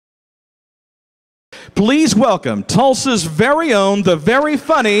please welcome Tulsa's very own, the very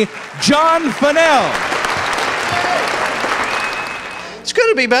funny, John Fannell. It's good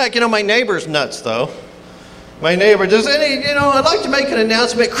to be back. You know, my neighbor's nuts, though. My neighbor, does any, you know, I'd like to make an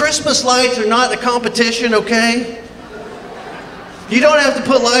announcement. Christmas lights are not a competition, okay? You don't have to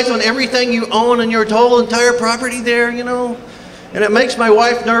put lights on everything you own on your whole entire property there, you know? And it makes my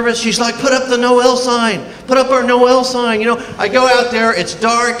wife nervous. She's like, put up the Noel sign. Put up our Noel sign, you know? I go out there, it's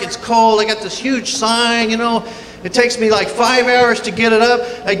dark, it's cold, I got this huge sign, you know? It takes me like 5 hours to get it up.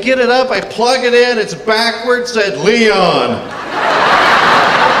 I get it up, I plug it in, it's backwards, said Leon.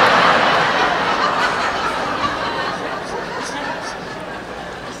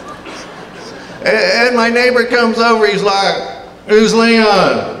 And my neighbor comes over, he's like, who's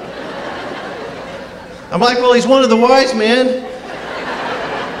Leon? I'm like, well, he's one of the wise men.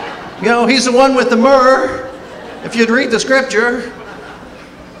 You know, he's the one with the myrrh, if you'd read the scripture.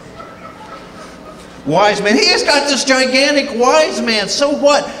 Wise man. He has got this gigantic wise man. So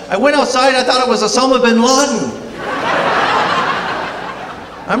what? I went outside, I thought it was Osama bin Laden.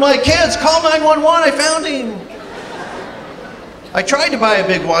 I'm like, kids, call 911, I found him. I tried to buy a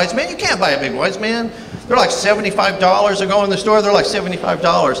big wise man. You can't buy a big wise man. They're like $75. I go in the store, they're like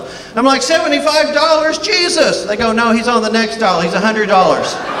 $75. I'm like, $75? Jesus! They go, no, he's on the next aisle. He's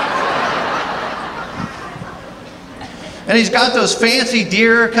 $100. And he's got those fancy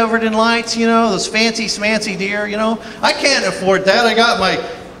deer covered in lights, you know, those fancy smancy deer, you know. I can't afford that. I got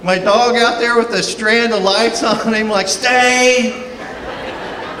my dog out there with a strand of lights on him, like, stay.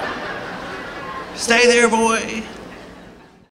 Stay there, boy.